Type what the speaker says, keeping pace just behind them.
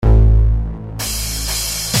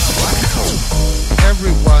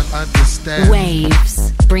understand.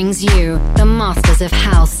 Waves brings you the masters of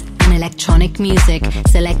house and electronic music,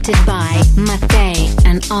 selected by Mattei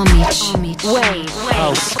and Omich. Waves.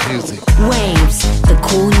 House music. Waves, the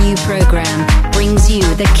cool new program, brings you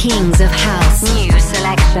the kings of house. New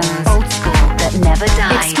selections, old school that never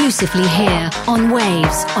dies. Exclusively here on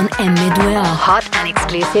Waves on m2o. Hot and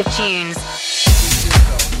exclusive tunes.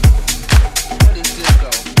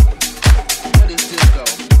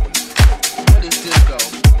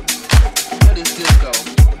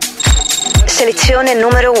 Selezione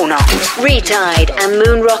numero 1. Retide and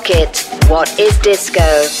Moon Rocket. What is disco?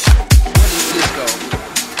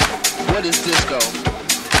 What is disco?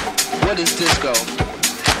 What is disco?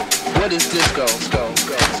 What is disco?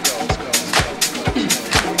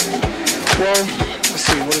 Well, let's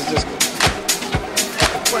see. What is disco?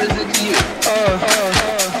 What is it to you?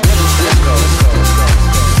 What is disco?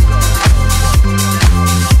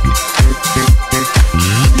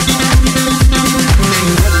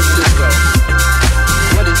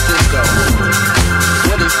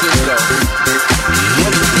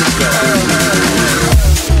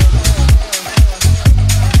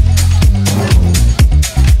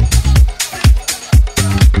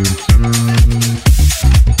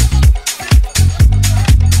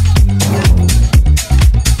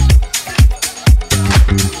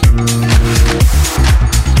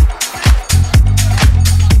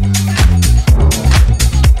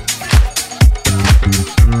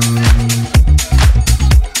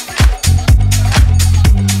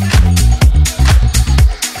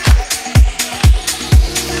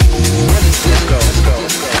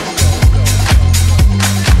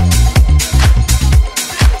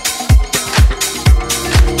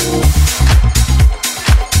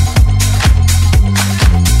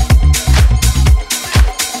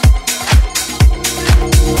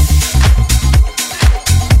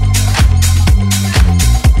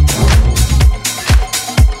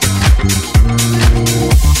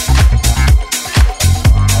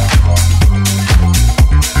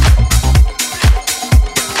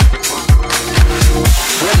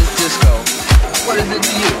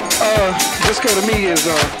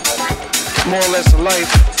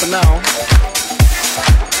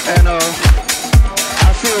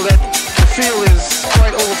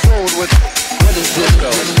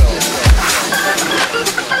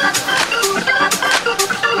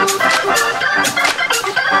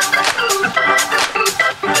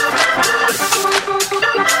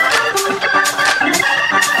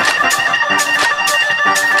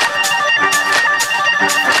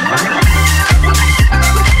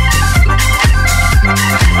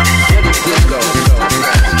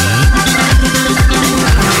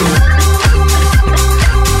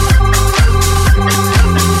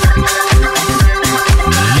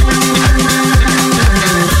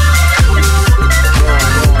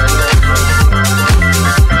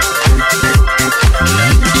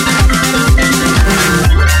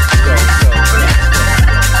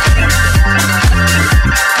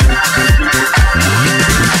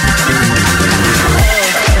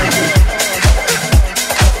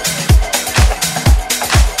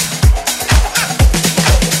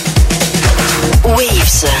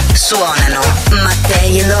 Suonano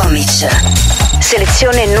Mattei e Omich.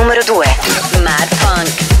 Selezione numero 2. Mad Funk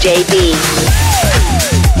JB.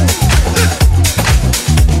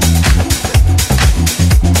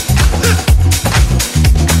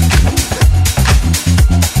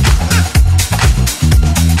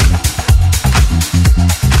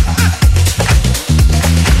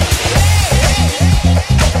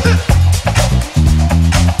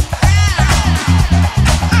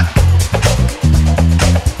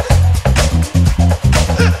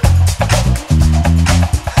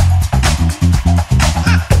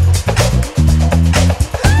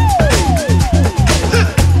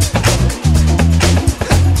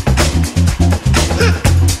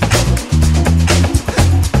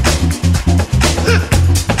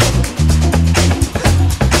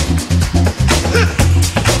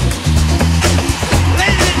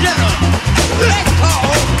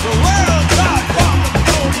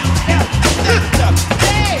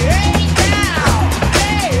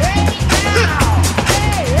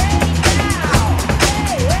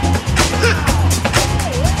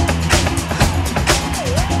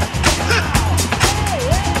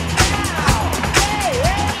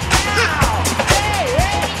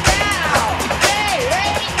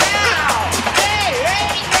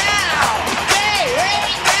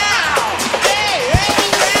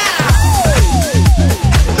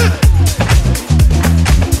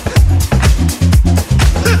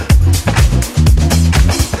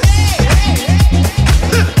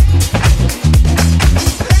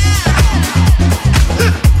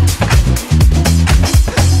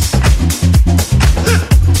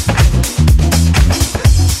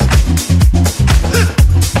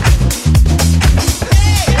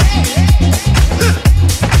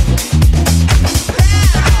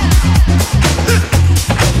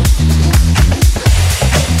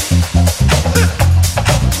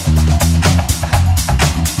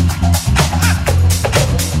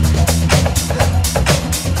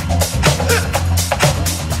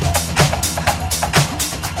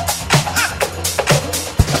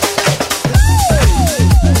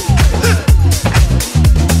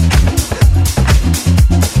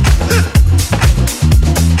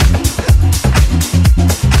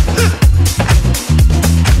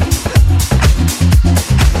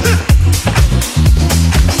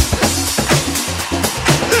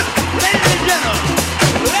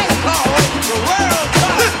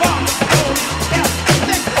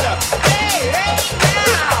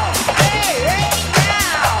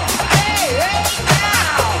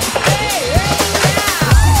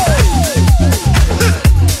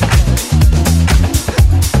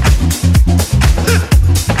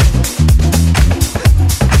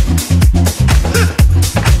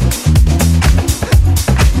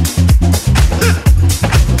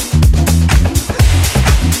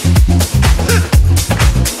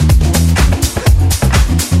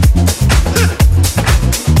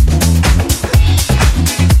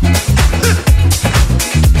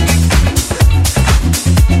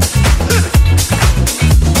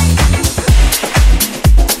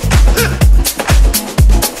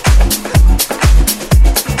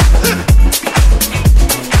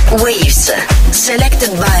 Waves,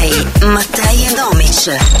 selected by Mattei and Omich.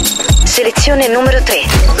 Selezione numero 3.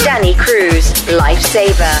 Danny Cruz,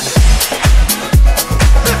 Lifesaver.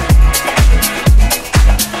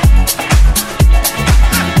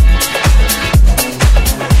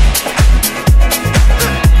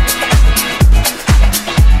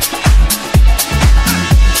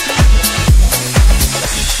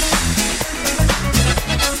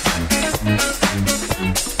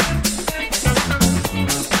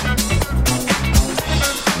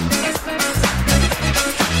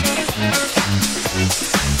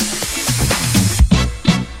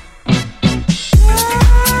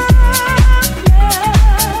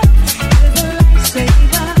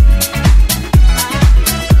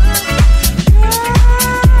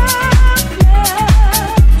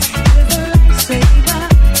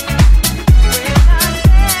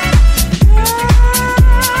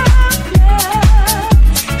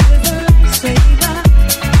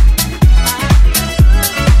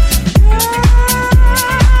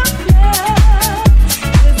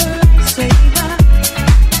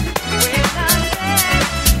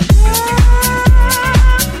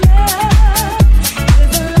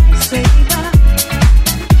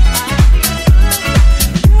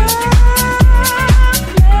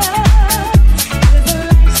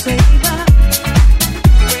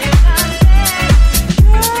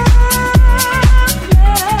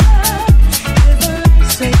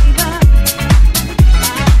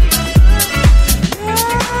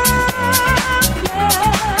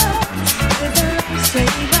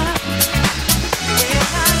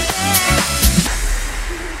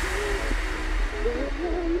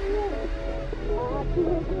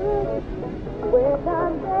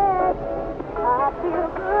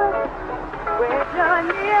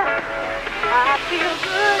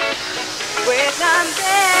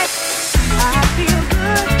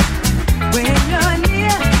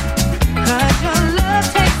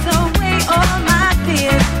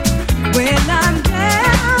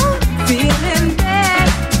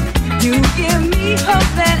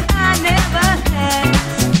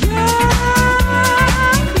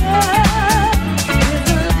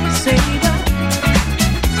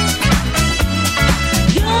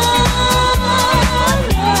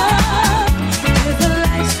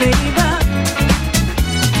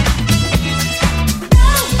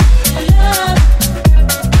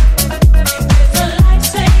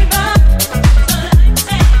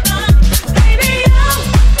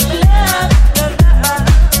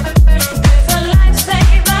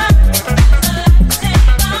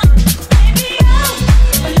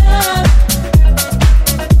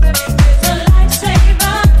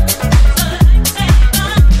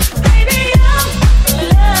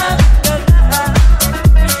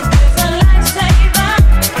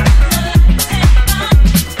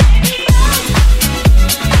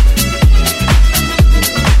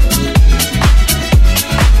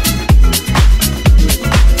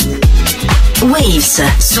 Waves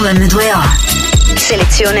su m2o.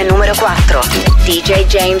 Selezione numero 4. DJ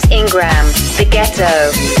James Ingram, The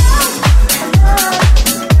Ghetto.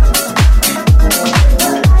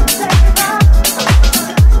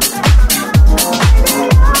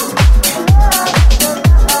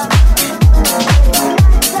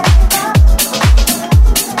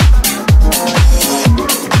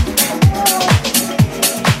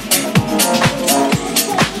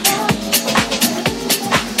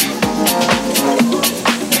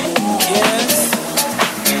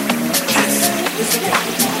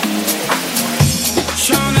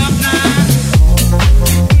 Trying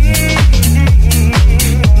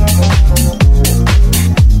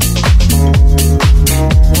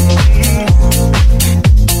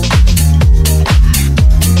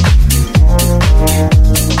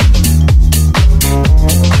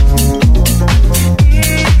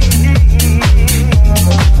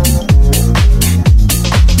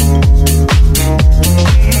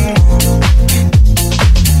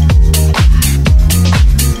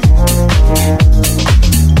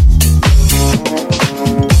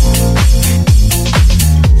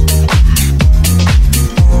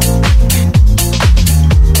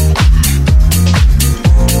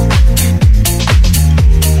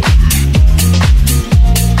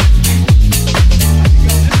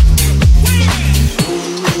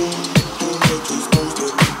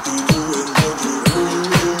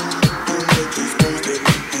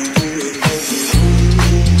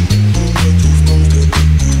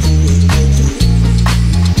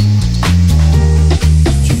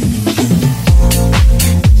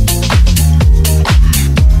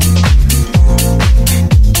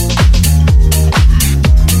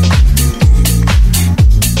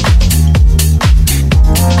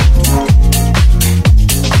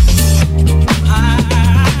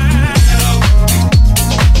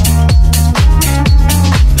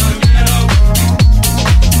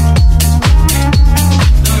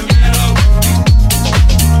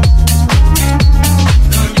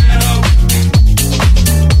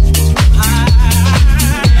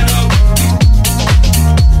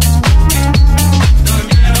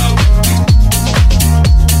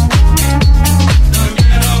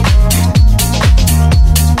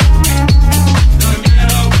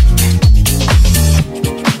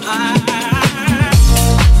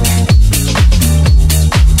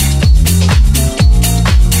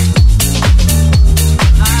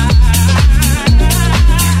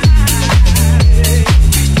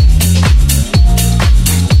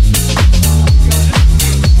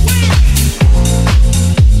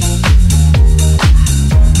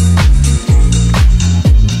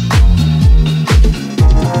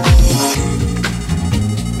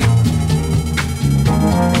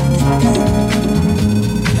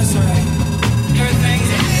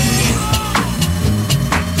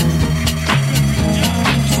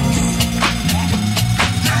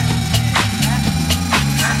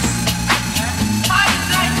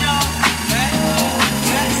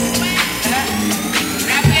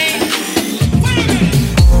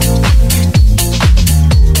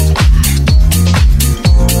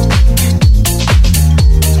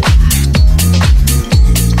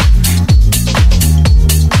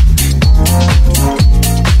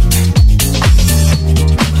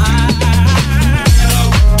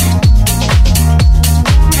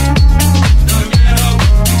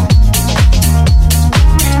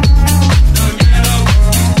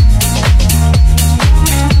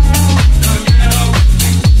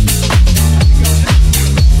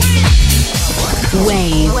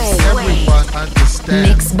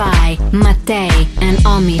by Mattei and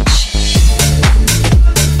Omich.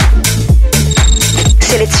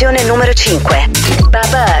 Selezione numero 5.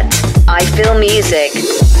 Babat, I Feel Music.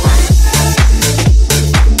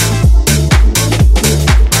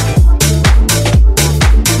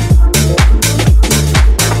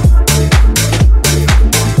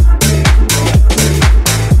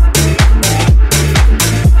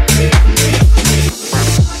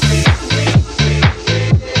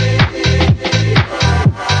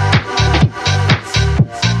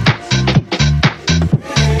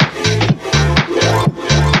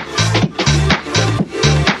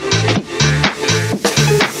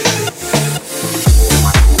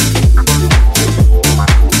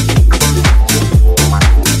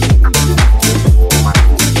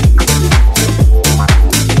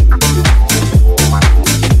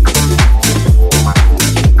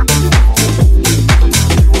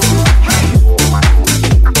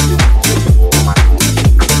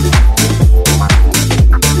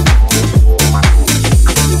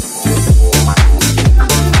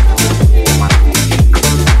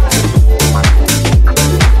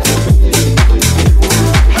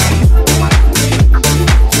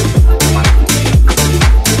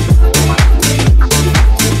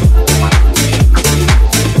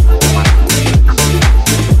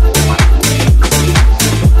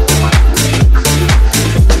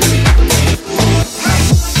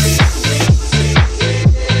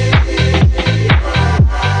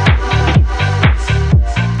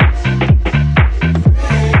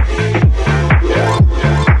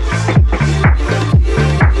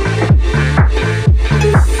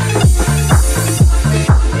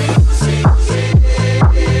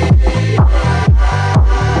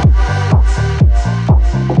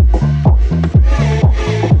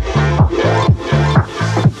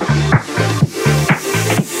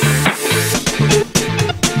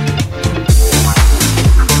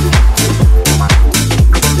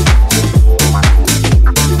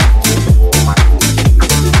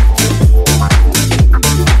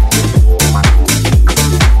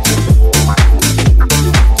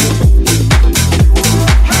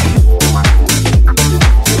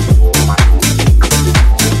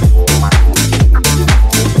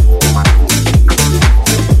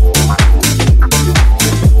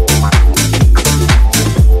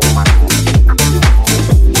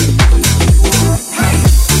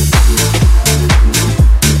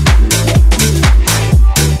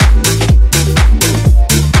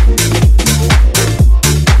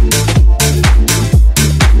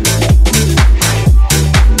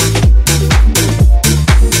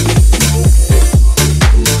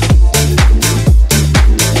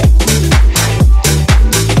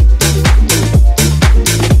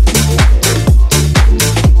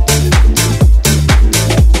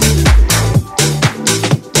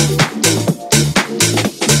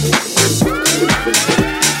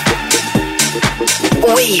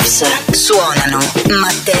 Waves suonano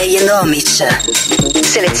Mattei and Omich.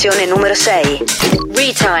 Selezione numero 6.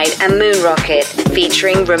 Retide and Moon Rocket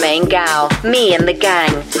featuring Romain Gao. Me and the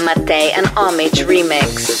Gang, Mattei and Omich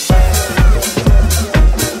remix.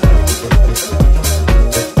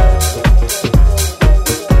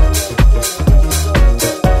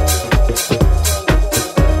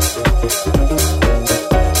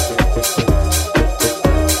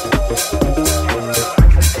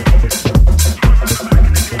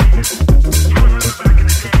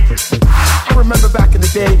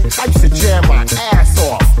 I used to jam my ass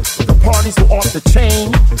off. The parties were off the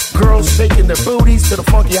chain. Girls shaking their booties to the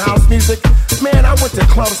funky house music. Man, I went to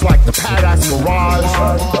clubs like the Paradise Garage,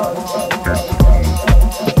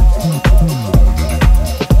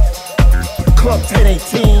 Club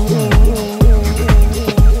 1018,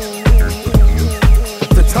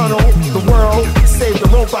 The Tunnel, The World, Save the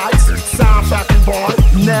Robots, Sound Factory Bar,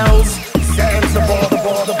 Nels, Zanzibar, the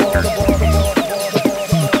bar.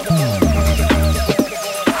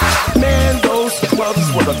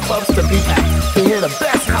 Were the clubs to be at. They hear the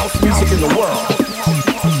best house music in the world.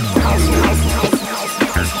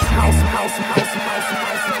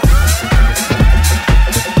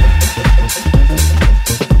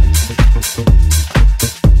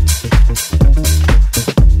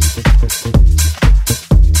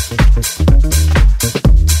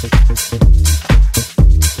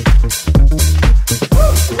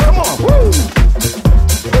 Come on, woo!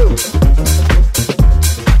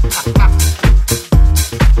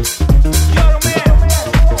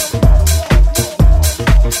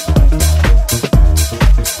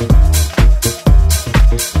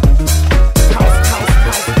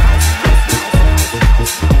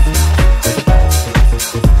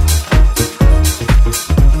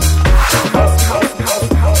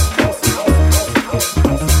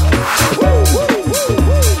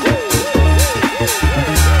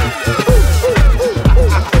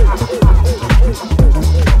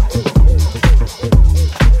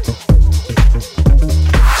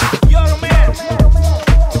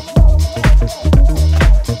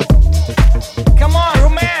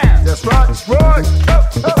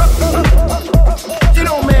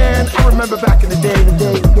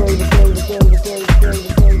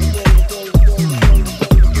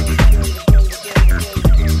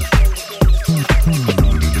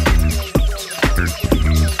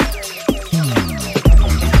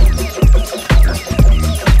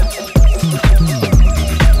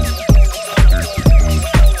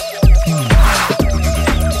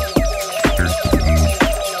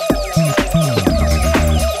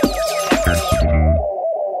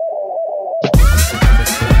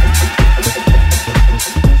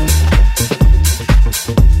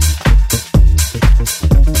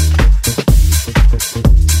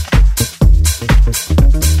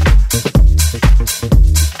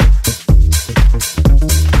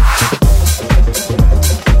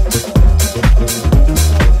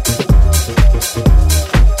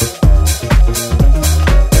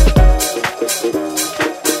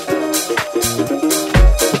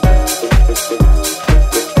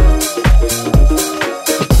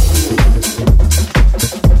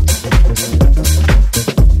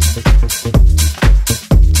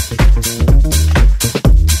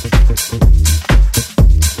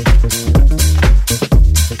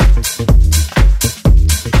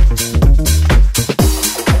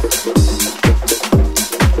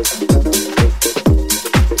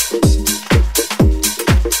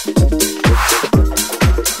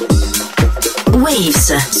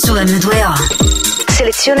 m2o.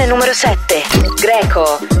 Selezione numero 7.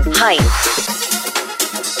 Greco, Heights.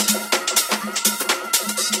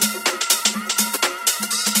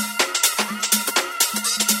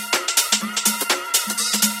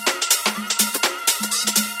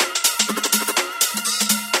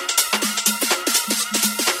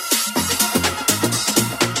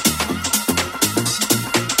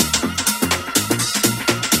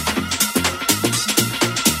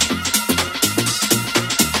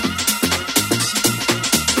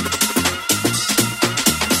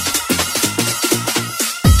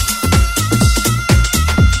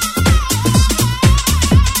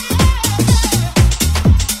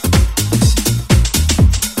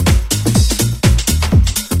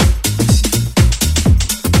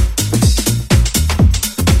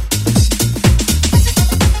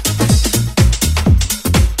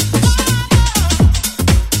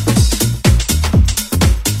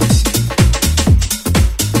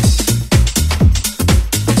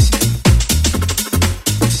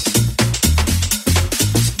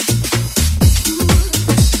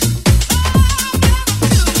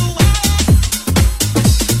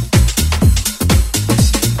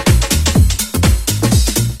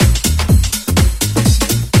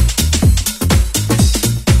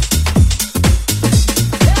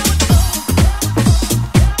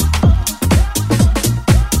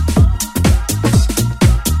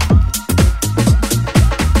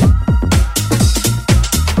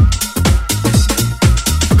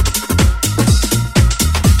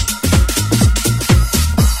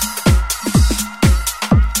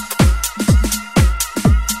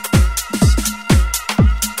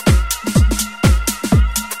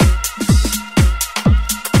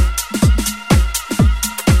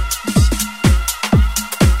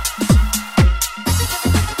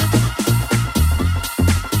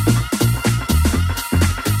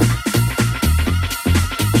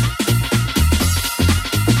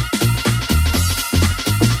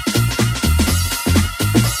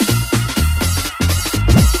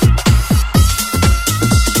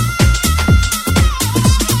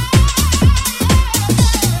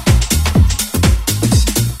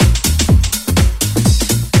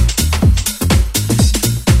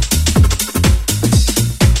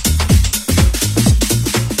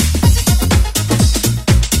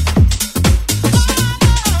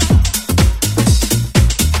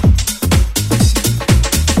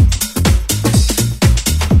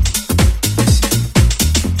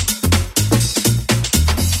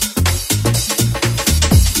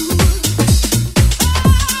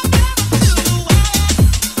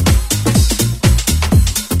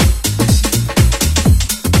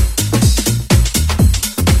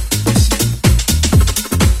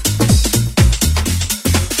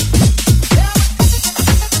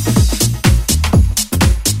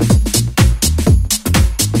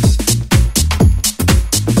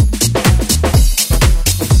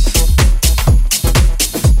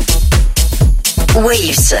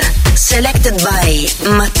 Waves, selected by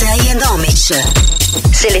Mattei and Omich.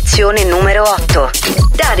 Selezione numero 8.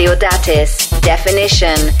 Dario Datis,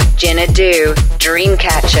 Definition, Ginadu,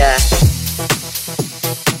 Dreamcatcher.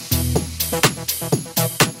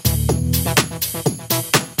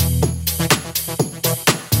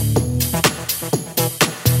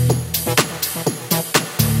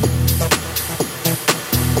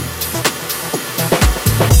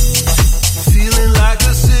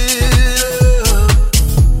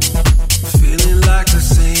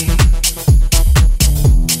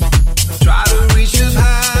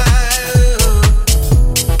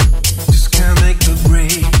 Just can't make the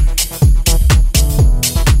break.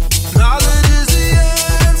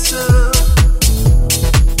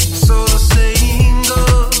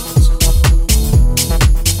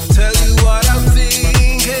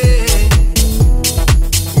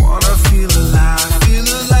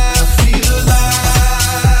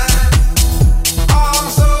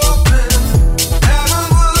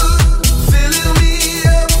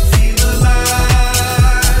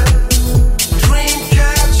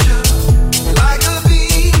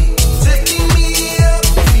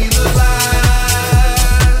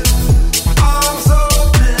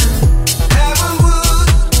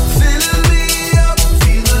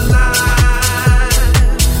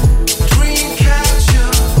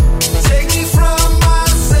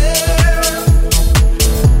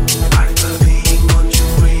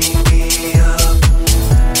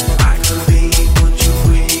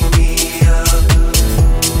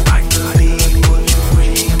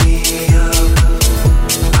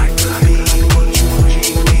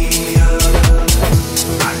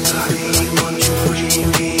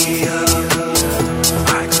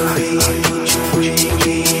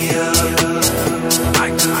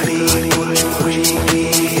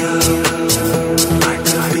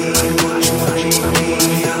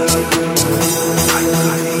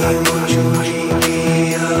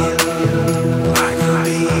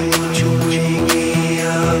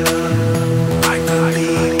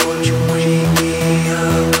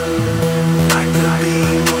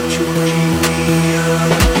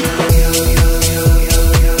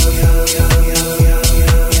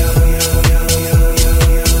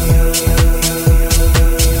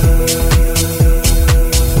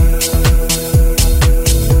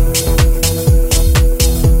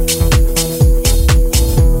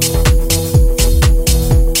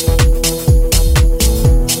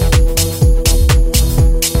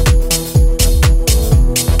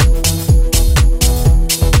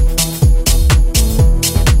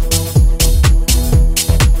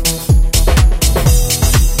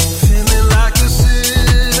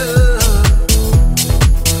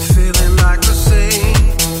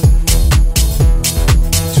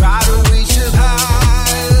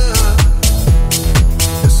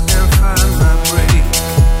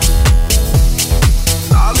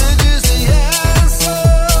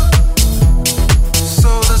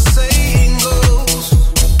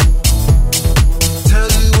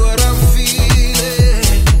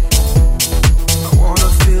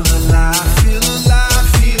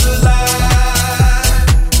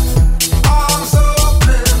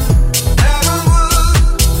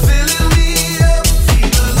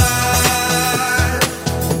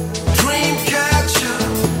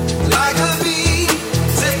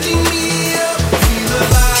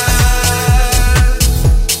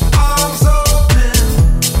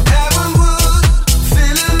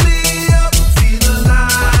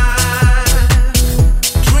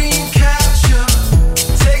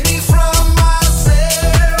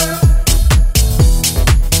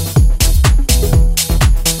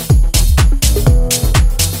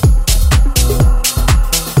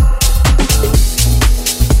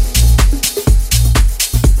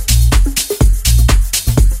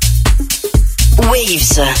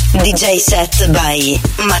 Waves, DJ set by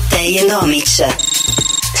Mattei and Omich.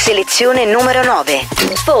 Selezione numero 9.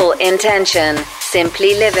 Full Intention,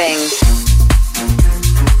 Simply Living.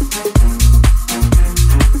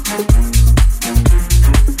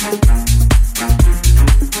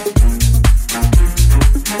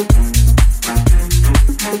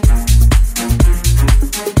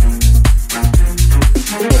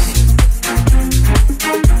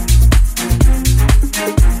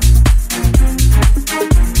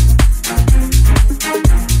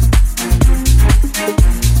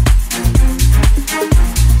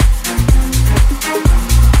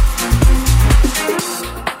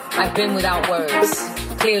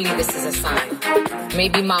 Clearly this is a sign.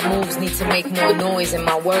 Maybe my moves need to make more noise and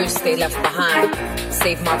my words stay left behind.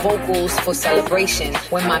 Save my vocals for celebration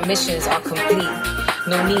when my missions are complete.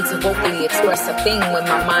 No need to vocally express a thing when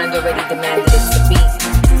my mind already demanded it to be.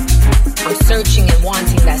 I'm searching and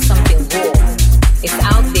wanting that something raw. It's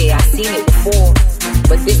out there, I've seen it before,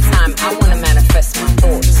 but this time I want to manifest my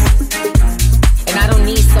thoughts. And I don't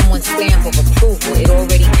need someone's stamp of approval, it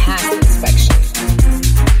already passed inspection.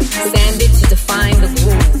 Sanded to define the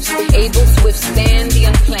grooves, able to withstand the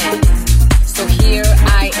unplanned. So here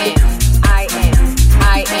I am, I am,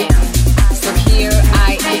 I am. So here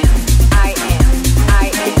I am, I am,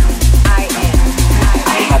 I am, I am.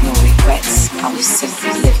 I have no regrets, I was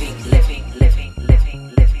simply living, living, living, living,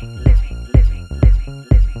 living, living, living, living,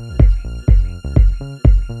 living,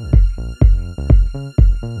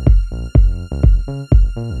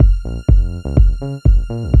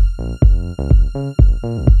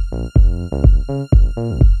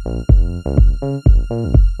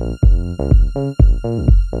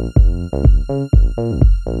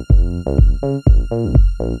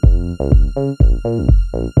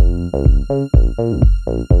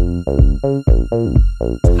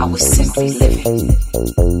 I was simply living.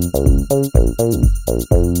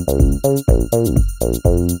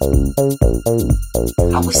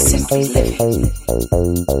 I was simply living.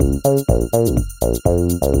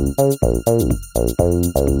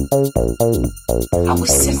 I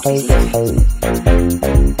was simply living.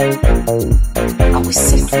 I was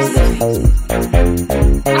simply living.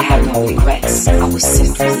 I had no regrets. I was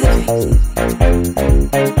simply living.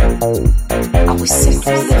 I was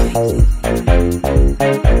simply living.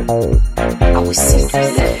 I was simply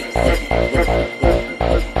living.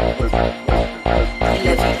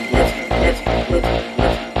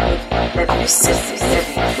 I was simply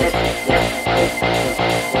living.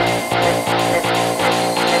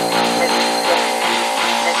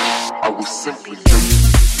 I was simply living.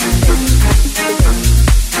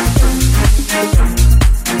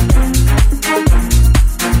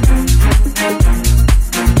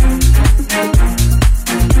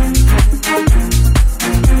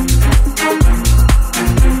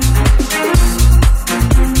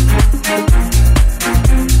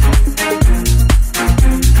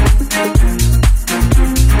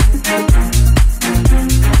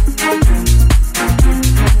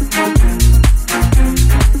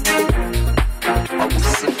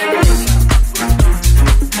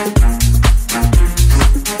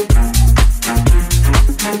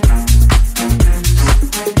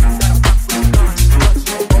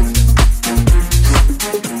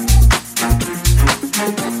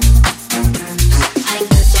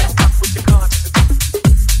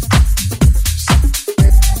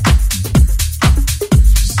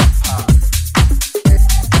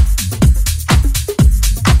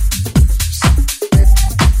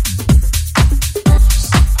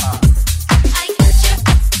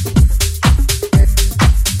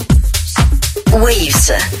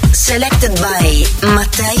 Waves, selected by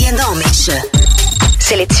Mattei and Omich.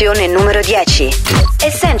 Selezione numero 10.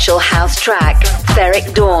 Essential House Track,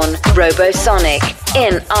 Ferric Dawn, Robosonic,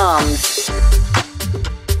 In Arms.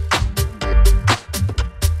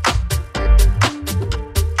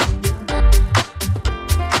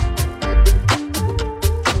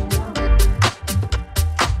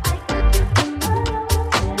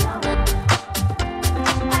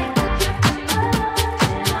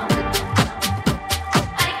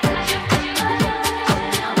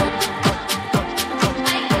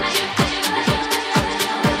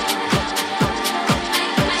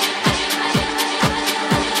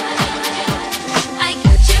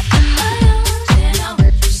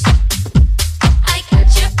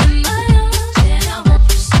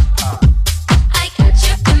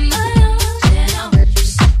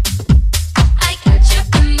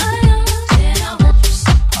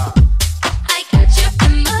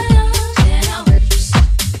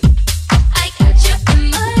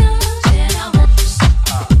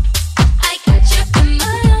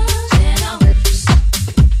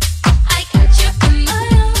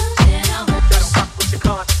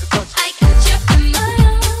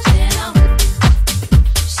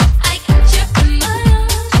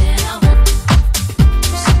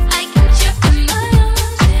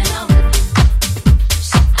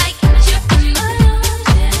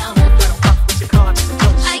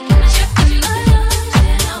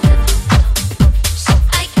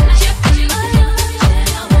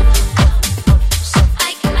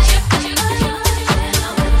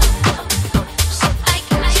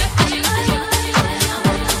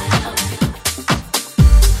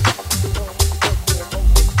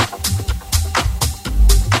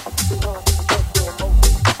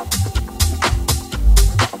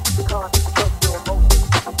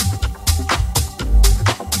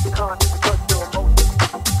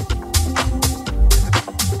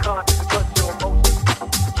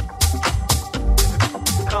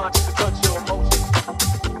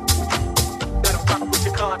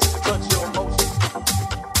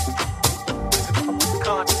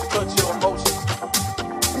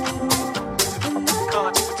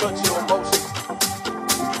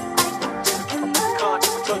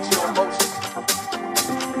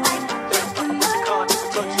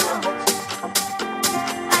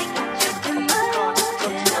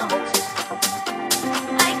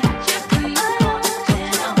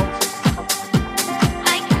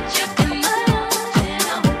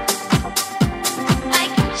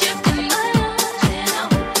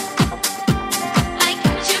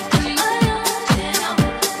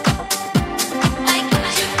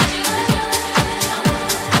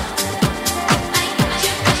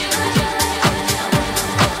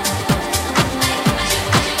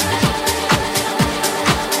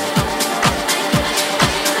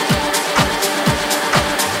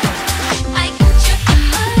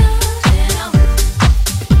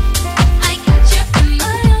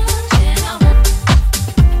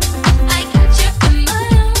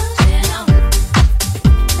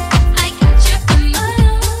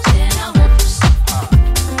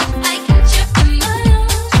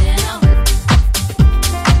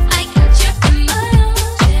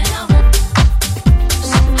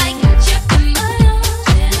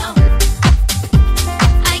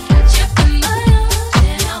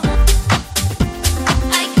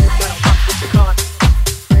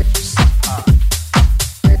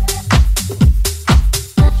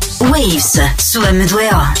 Waves su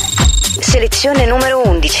m2o. Selezione numero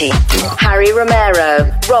 11. Harry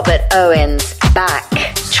Romero, Robert Owens, Back.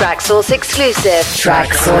 Traxsource exclusive.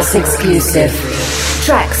 Traxsource exclusive.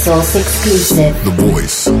 Traxsource exclusive. The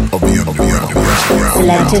voice of the underground.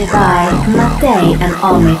 Selected by Mattei and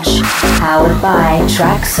Omich. Powered by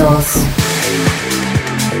Traxsource.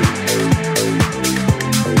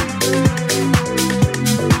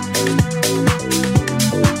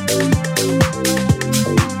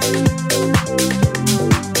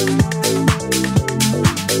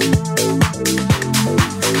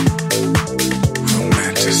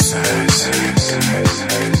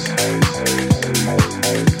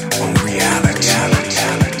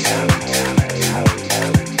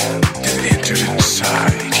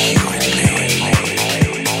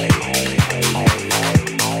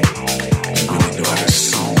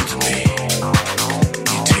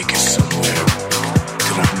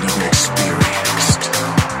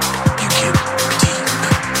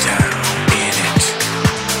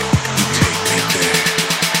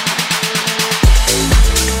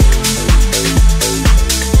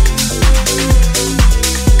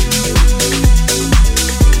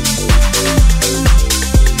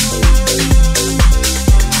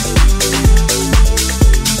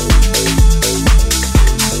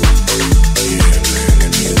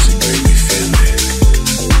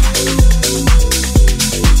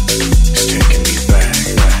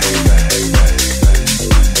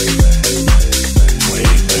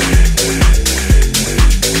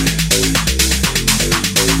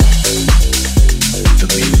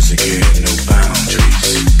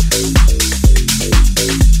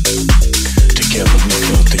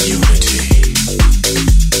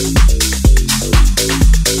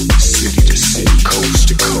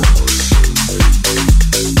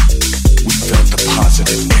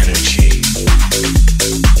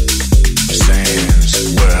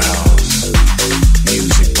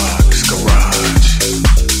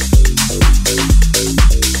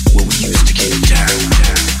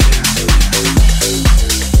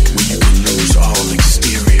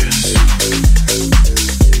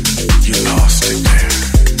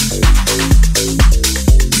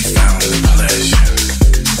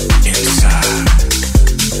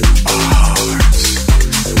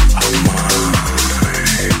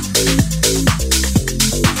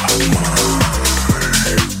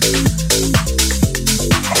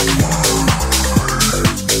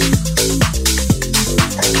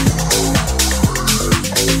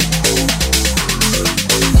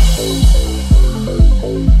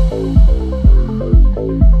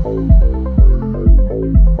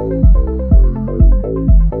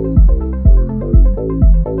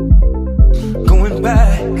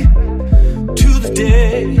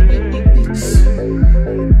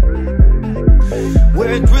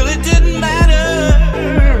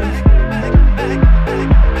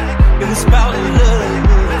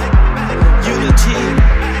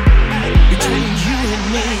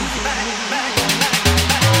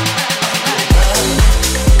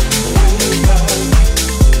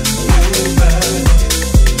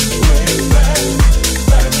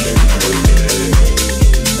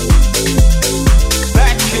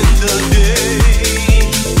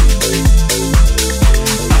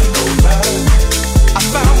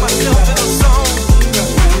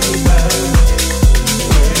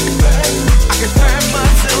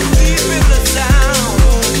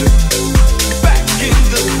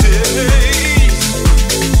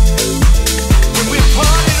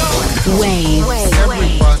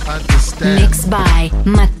 Mixed by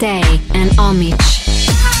Mattei and Omich.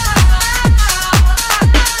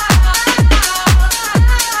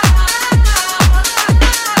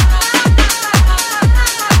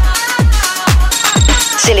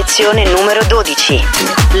 Selezione numero 12.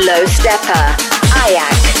 Low Stepper,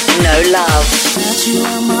 Ayak, No Love. Got you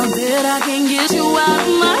on my bed, I can't get you out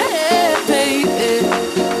of my head, baby.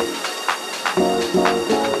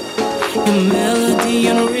 Your melody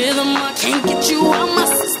and rhythm, I can't get you out my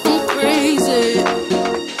system crazy.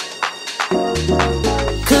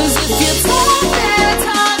 Cause if you talk that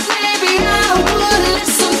talk, baby, I would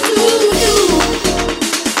listen to you.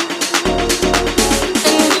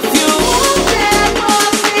 And if you want that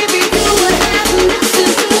walk, baby, you would have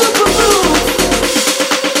nothing to prove.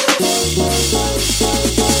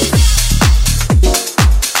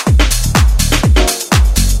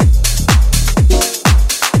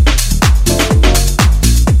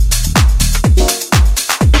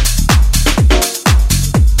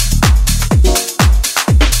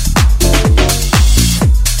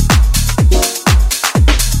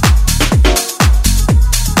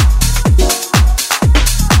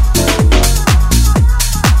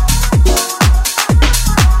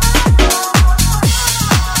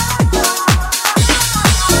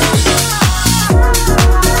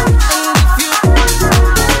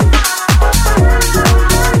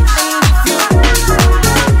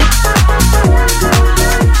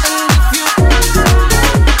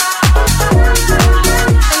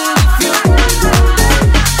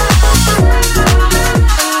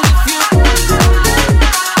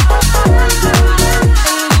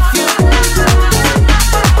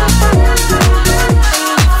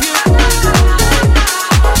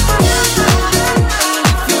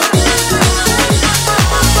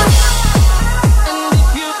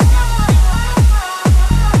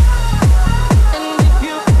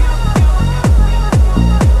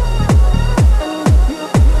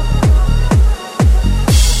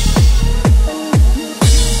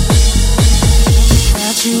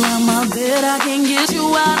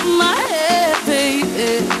 in my head,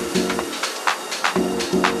 baby.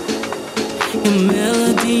 Your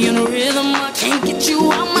melody and rhythm, I can't get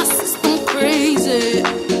you out my system crazy.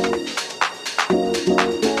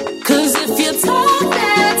 'Cause if you talk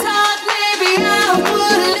that talk, maybe I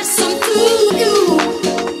would listen to you.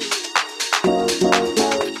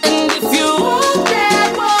 And if you walk that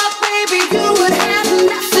walk, baby, you would have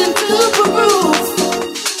nothing to prove.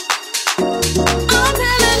 I'm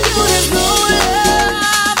telling you there's no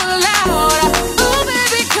love allowed. Oh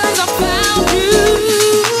baby, 'cause I found you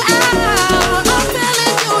out. I'm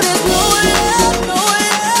telling you there's no love, no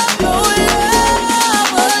love, no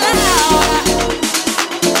love allowed.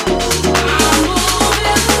 I'm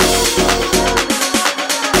moving.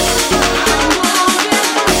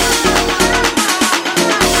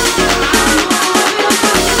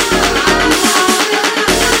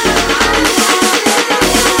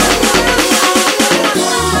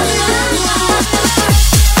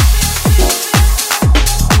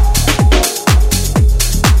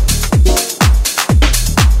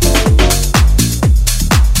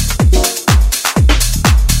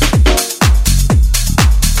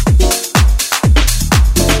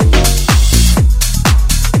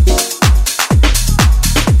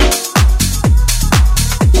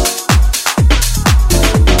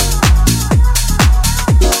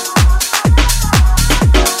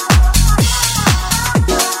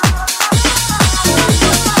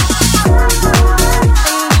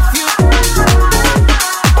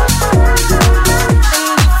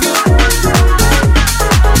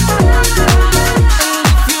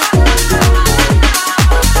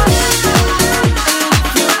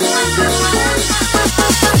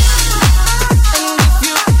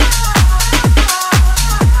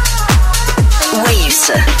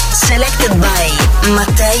 Selected by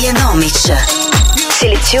Mattei and Omich.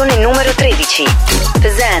 Selezione numero 13.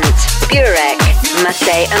 Present Burek,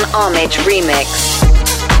 Mattei and Omich remix.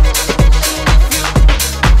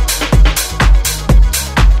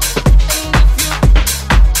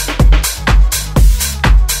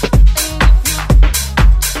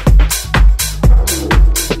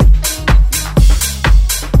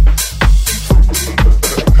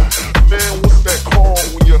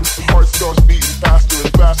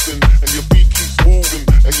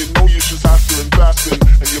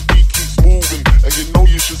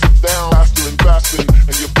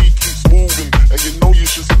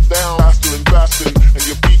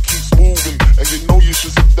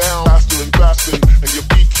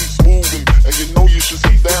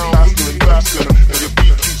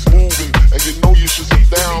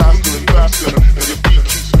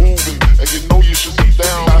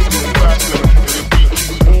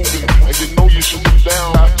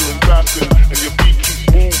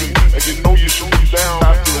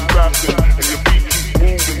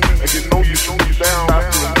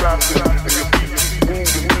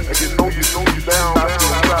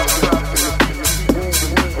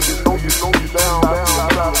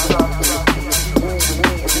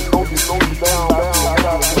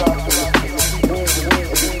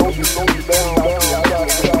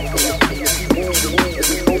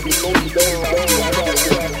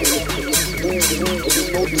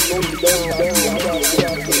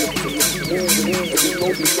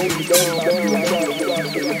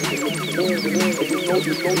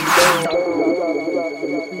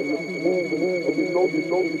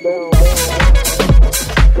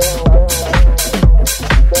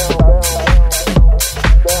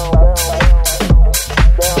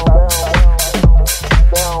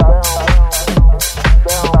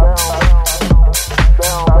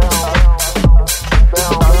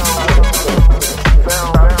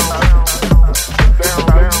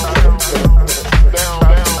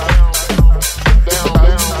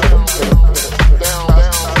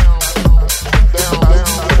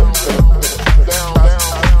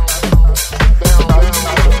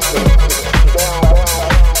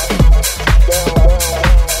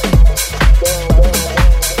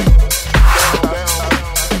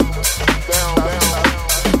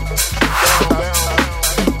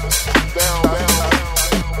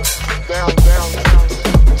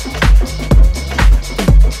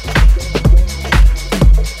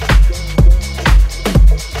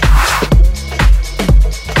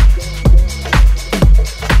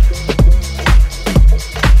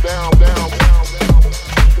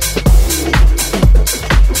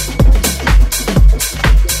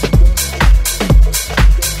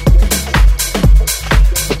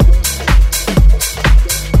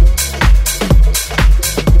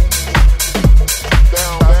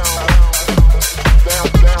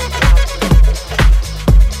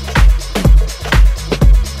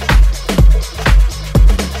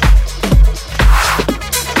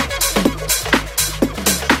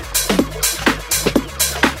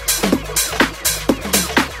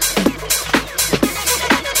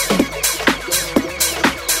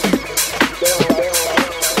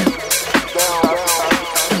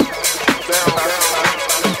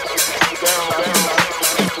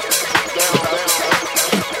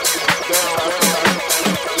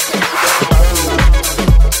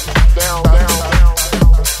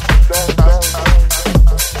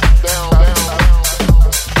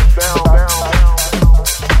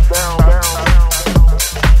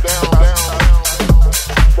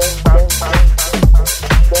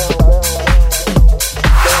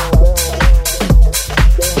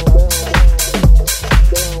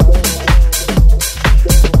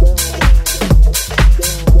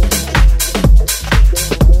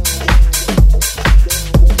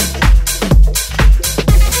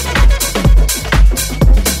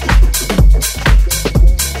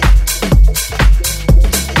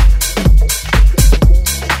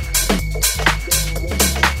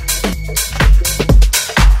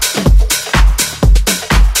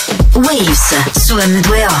 su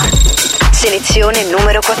m2o. Selezione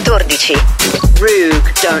numero 14.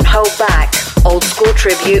 Roog, Don't Hold Back, Old School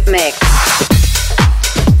Tribute Mix.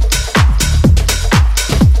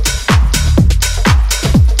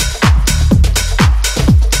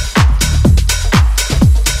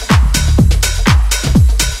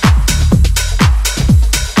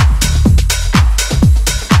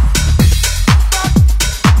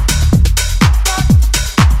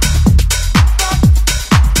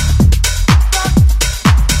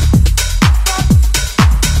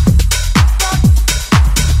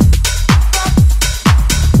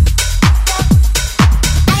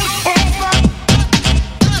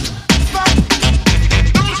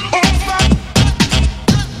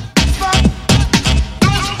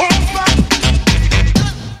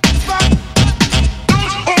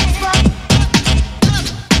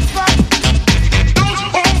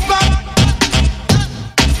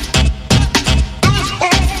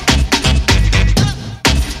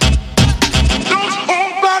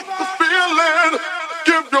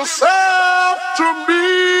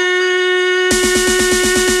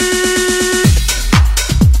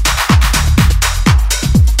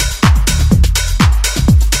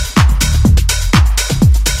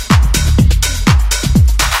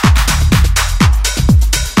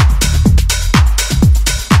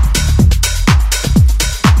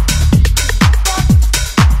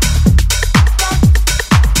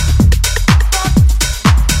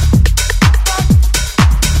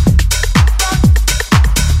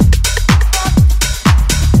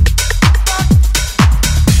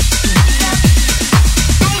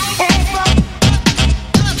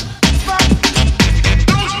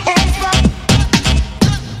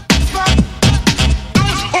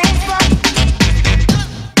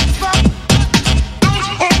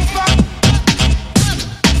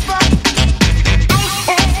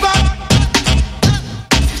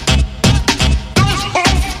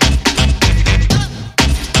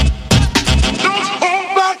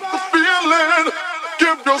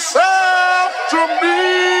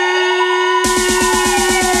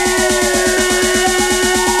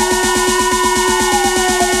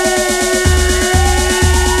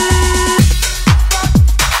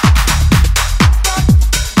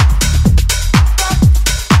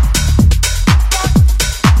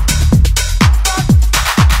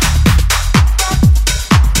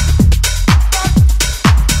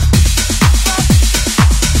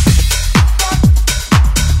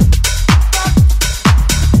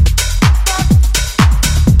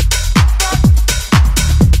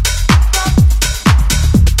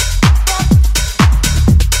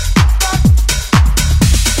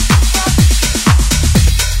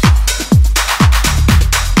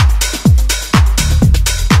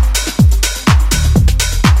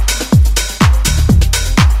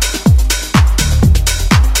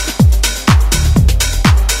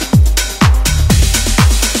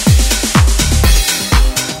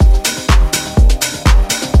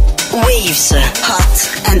 Waves,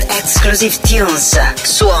 hot and exclusive tunes.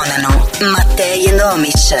 Suonano Mattei e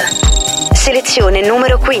Omich. Selezione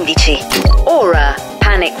numero 15. Aura,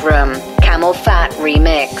 Panic Room, Camel Fat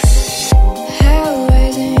Remix.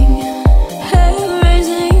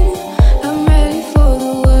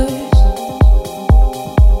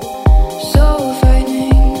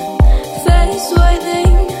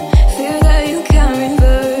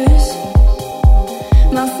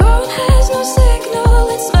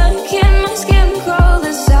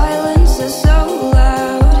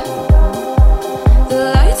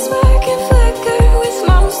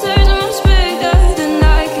 Monsters much bigger than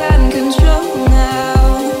I can control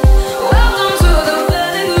now.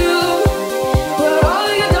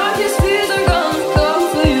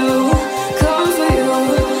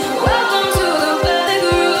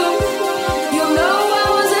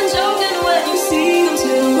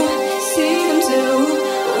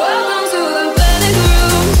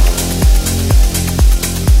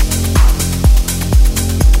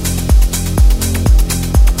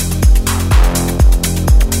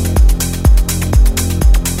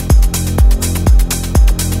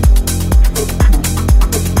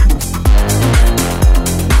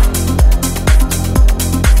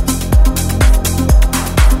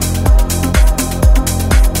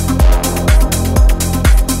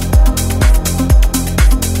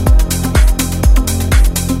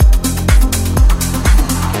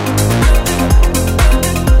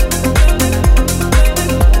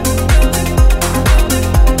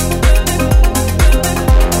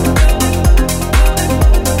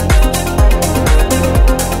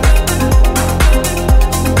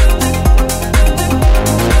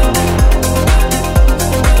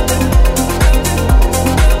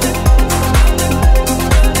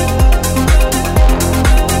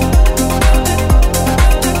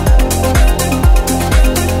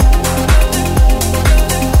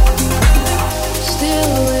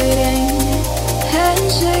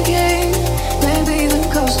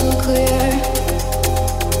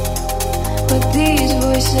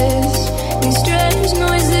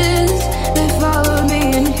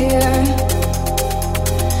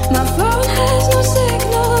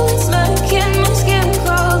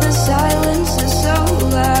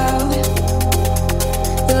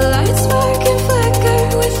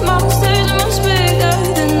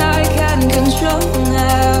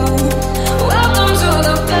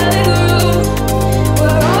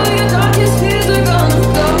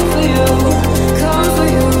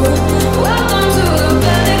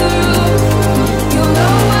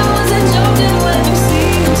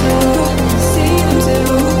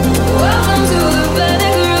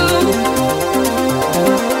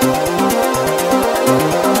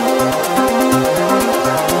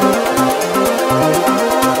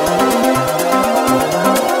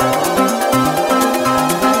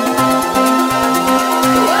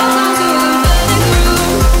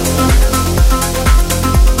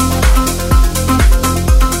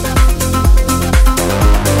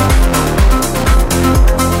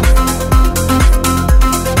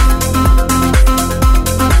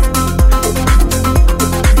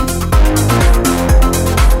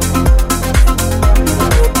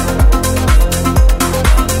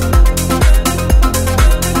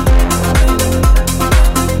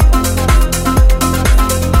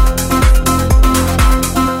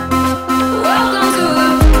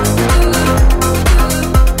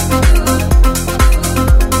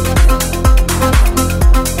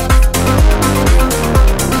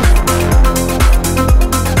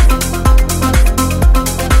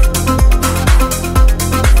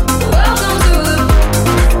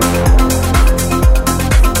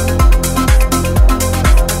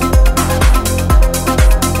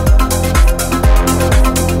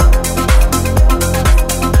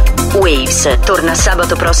 Waves torna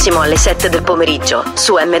sabato prossimo alle 7 del pomeriggio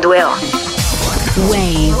su m2o.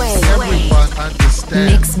 Waves.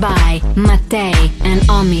 Mixed by Mattei and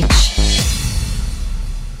Omich.